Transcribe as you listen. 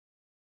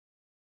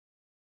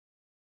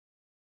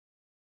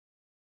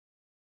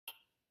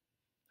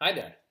Hi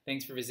there,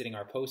 thanks for visiting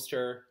our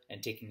poster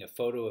and taking a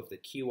photo of the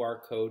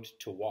QR code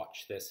to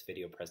watch this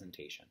video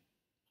presentation.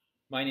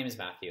 My name is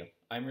Matthew.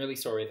 I'm really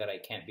sorry that I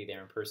can't be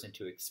there in person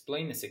to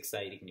explain this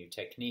exciting new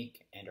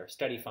technique and our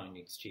study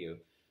findings to you,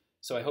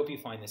 so I hope you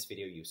find this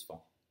video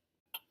useful.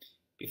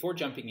 Before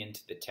jumping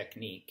into the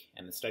technique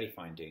and the study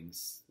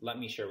findings, let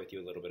me share with you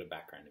a little bit of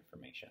background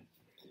information.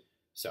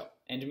 So,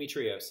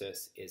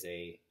 endometriosis is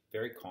a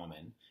very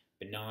common,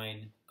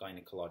 benign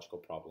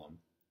gynecological problem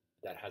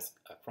that has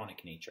a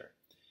chronic nature.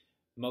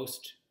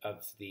 Most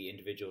of the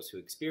individuals who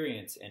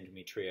experience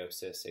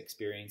endometriosis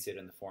experience it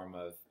in the form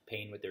of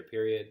pain with their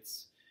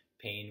periods,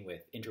 pain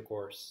with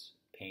intercourse,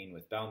 pain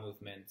with bowel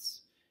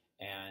movements,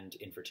 and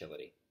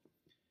infertility.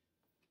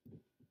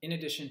 In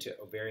addition to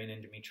ovarian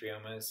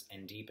endometriomas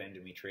and deep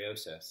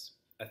endometriosis,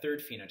 a third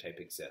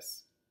phenotype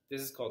exists.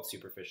 This is called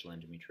superficial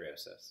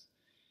endometriosis.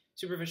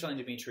 Superficial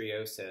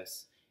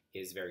endometriosis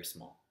is very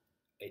small.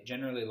 It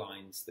generally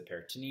lines the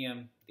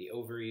peritoneum, the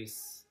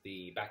ovaries,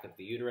 the back of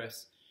the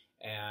uterus,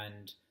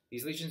 and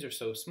these lesions are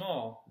so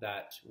small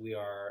that we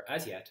are,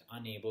 as yet,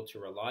 unable to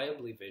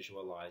reliably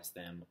visualize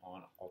them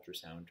on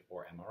ultrasound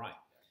or MRI.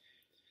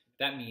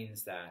 That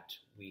means that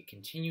we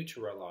continue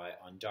to rely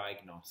on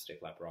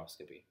diagnostic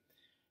laparoscopy.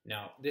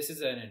 Now, this is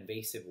an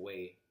invasive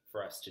way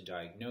for us to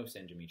diagnose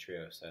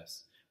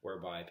endometriosis,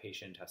 whereby a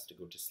patient has to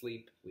go to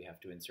sleep, we have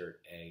to insert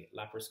a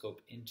laparoscope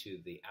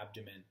into the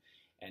abdomen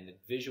and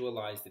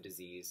visualize the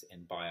disease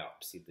and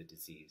biopsy the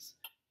disease.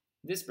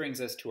 This brings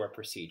us to our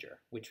procedure,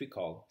 which we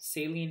call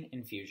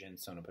Saline-infusion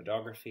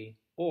sonoPODography,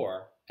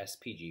 or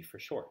SPG for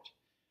short.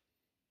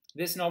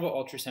 This novel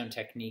ultrasound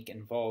technique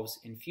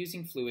involves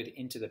infusing fluid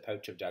into the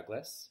pouch of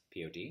Douglas,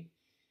 POD,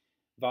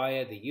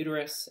 via the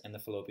uterus and the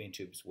fallopian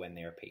tubes when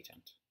they are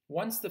patent.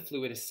 Once the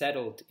fluid is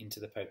settled into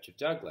the pouch of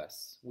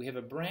Douglas, we have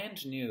a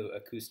brand new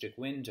acoustic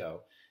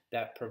window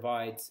that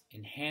provides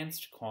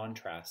enhanced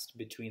contrast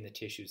between the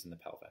tissues in the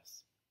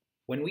pelvis.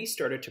 When we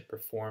started to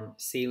perform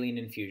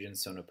saline-infusion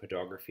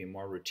sonoPODography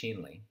more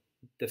routinely,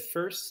 the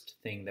first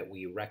thing that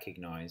we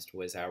recognized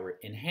was our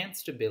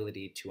enhanced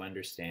ability to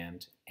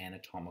understand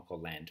anatomical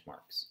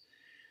landmarks.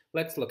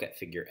 Let's look at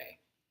figure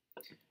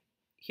A.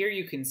 Here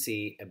you can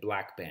see a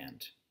black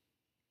band.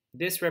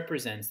 This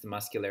represents the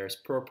muscularis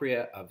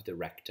propria of the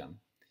rectum.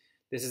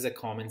 This is a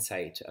common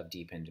site of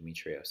deep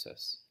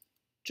endometriosis.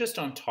 Just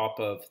on top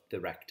of the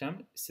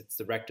rectum sits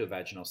the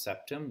rectovaginal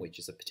septum, which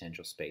is a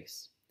potential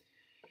space.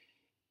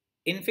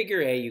 In figure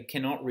A, you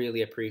cannot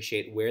really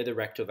appreciate where the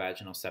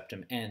rectovaginal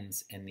septum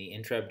ends and the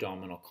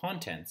intra-abdominal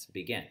contents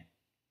begin.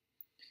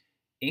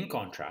 In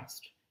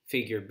contrast,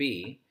 figure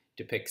B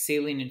depicts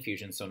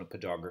saline-infusion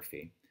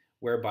sonoPODography,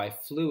 whereby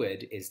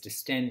fluid is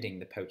distending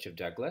the pouch of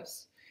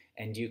Douglas,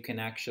 and you can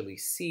actually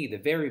see the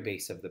very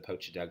base of the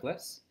pouch of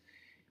Douglas.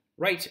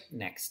 Right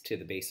next to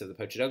the base of the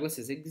pouch of Douglas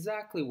is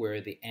exactly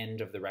where the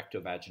end of the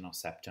rectovaginal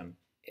septum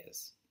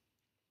is.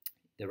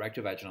 The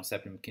rectovaginal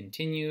septum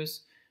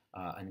continues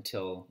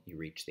until you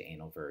reach the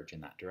anal verge in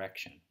that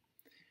direction.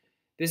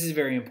 This is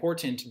very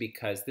important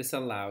because this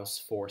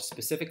allows for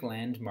specific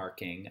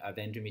landmarking of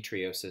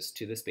endometriosis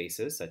to the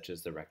spaces such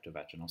as the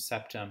rectovaginal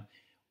septum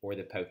or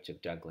the pouch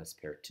of Douglas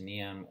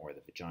peritoneum or the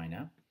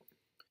vagina.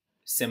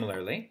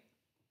 Similarly,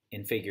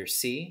 in figure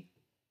C,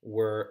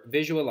 we're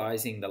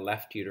visualizing the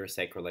left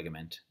uterosacral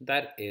ligament.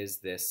 That is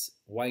this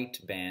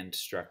white band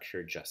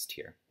structure just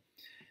here.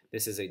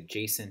 This is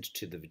adjacent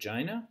to the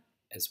vagina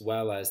as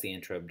well as the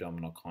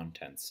intra-abdominal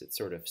contents. It's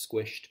sort of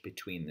squished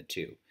between the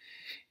two.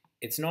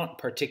 It's not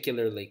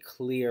particularly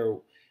clear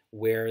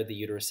where the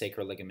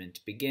uterosacral ligament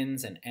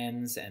begins and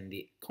ends, and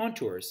the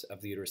contours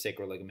of the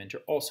uterosacral ligament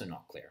are also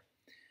not clear.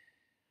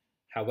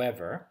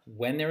 However,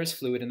 when there is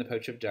fluid in the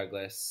pouch of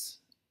Douglas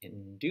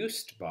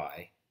induced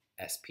by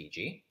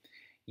SPG,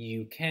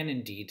 you can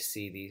indeed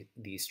see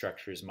these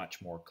structures much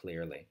more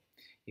clearly.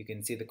 You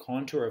can see the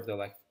contour of the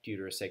left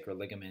uterosacral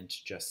ligament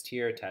just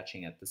here,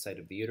 attaching at the site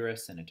of the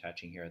uterus and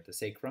attaching here at the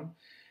sacrum.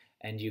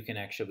 And you can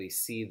actually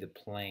see the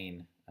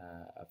plane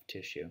of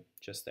tissue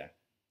just there.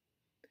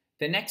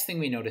 The next thing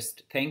we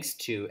noticed, thanks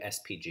to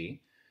SPG,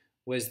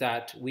 was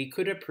that we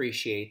could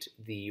appreciate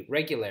the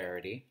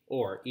regularity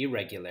or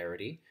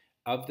irregularity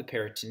of the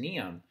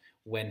peritoneum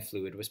when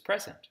fluid was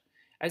present.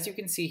 As you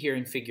can see here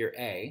in figure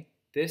A,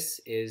 this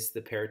is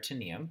the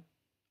peritoneum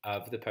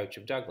of the pouch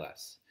of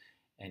Douglas.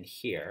 And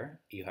here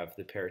you have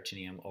the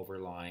peritoneum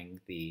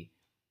overlying the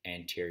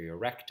anterior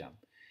rectum.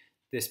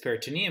 This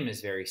peritoneum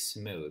is very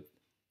smooth.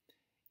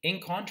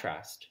 In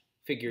contrast,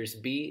 figures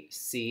B,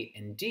 C,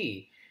 and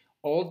D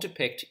all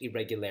depict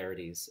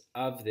irregularities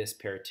of this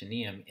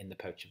peritoneum in the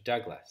pouch of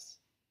Douglas.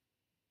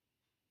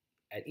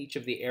 At each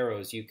of the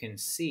arrows you can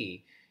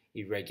see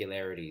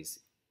irregularities,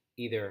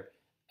 either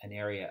an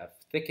area of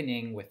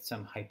thickening with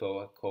some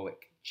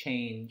hypoechoic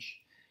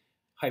change,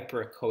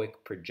 hyperechoic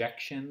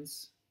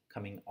projections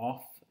coming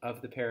off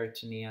of the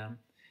peritoneum,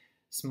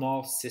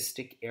 small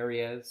cystic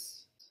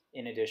areas.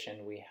 In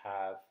addition, we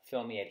have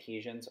FILMY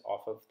adhesions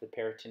off of the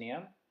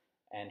peritoneum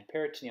and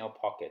peritoneal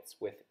pockets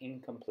with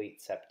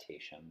incomplete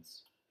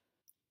septations.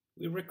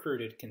 We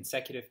recruited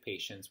consecutive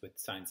patients with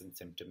signs and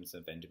symptoms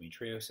of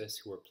endometriosis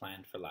who were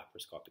planned for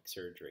laparoscopic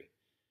surgery.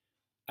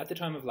 At the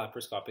time of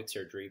laparoscopic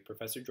surgery,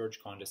 Professor George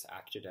Condis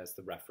acted as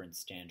the reference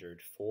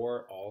standard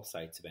for all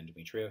sites of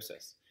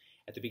endometriosis.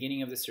 At the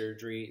beginning of the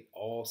surgery,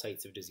 all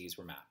sites of disease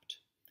were mapped.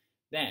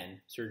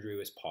 Then, surgery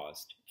was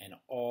paused, and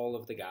all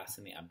of the gas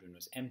in the abdomen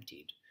was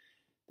emptied.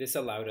 This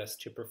allowed us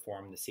to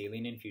perform the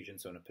saline-infusion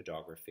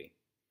sonoPODography.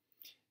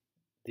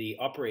 The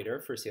operator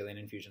for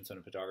saline-infusion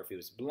sonoPODography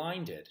was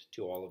blinded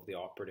to all of the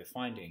operative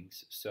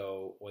findings,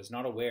 so was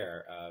not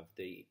aware of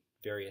the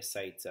various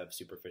sites of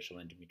superficial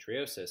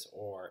endometriosis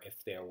or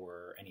if there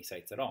were any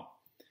sites at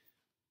all.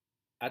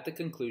 At the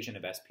conclusion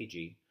of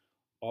SPG,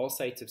 all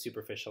sites of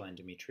superficial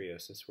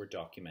endometriosis were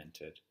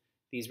documented.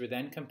 These were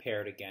then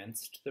compared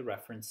against the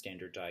reference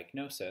standard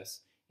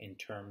diagnosis in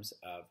terms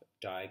of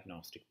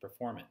diagnostic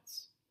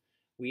performance.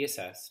 We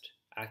assessed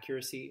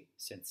accuracy,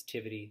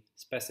 sensitivity,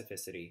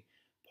 specificity,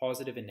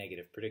 positive and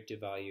negative predictive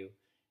value,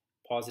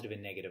 positive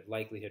and negative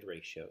likelihood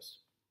ratios.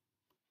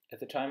 At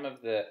the time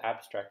of the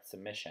abstract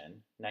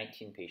submission,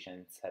 19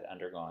 patients had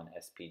undergone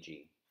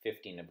SPG,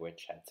 15 of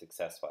which had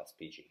successful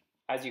SPG.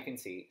 As you can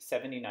see,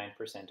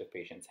 79% of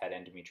patients had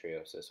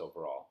endometriosis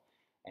overall,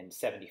 and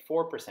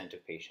 74%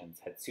 of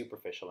patients had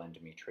superficial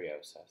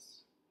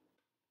endometriosis.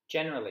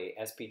 Generally,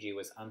 SPG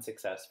was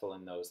unsuccessful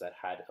in those that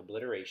had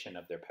obliteration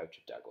of their pouch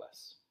of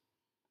Douglas.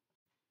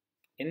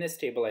 In this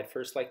table, I'd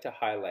first like to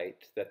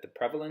highlight that the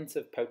prevalence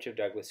of pouch of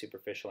Douglas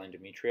superficial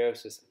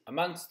endometriosis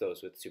amongst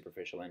those with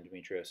superficial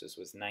endometriosis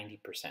was 90%.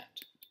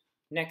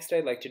 Next,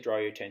 I'd like to draw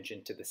your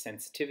attention to the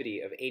sensitivity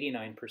of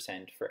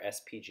 89% for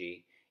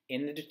SPG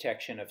in the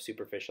detection of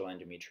superficial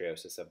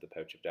endometriosis of the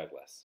pouch of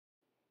Douglas.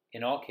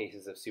 In all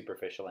cases of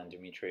superficial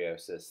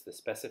endometriosis, the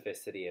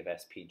specificity of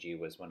SPG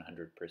was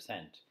 100%,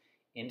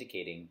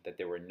 indicating that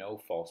there were no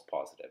false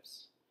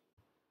positives.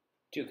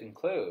 To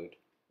conclude,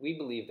 we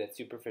believe that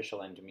superficial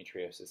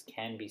endometriosis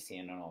can be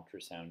seen on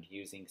ultrasound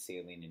using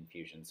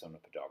saline-infusion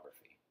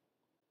sonoPODography.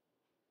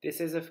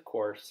 This is, of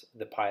course,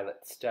 the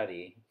pilot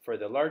study for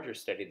the larger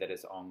study that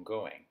is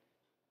ongoing.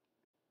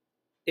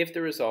 If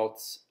the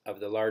results of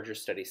the larger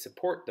study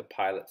support the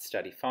pilot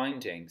study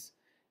findings,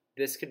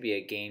 this could be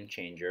a game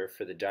changer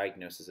for the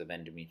diagnosis of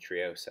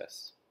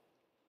endometriosis.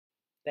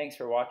 Thanks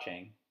for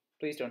watching.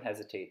 Please don't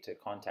hesitate to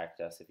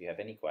contact us if you have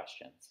any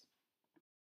questions.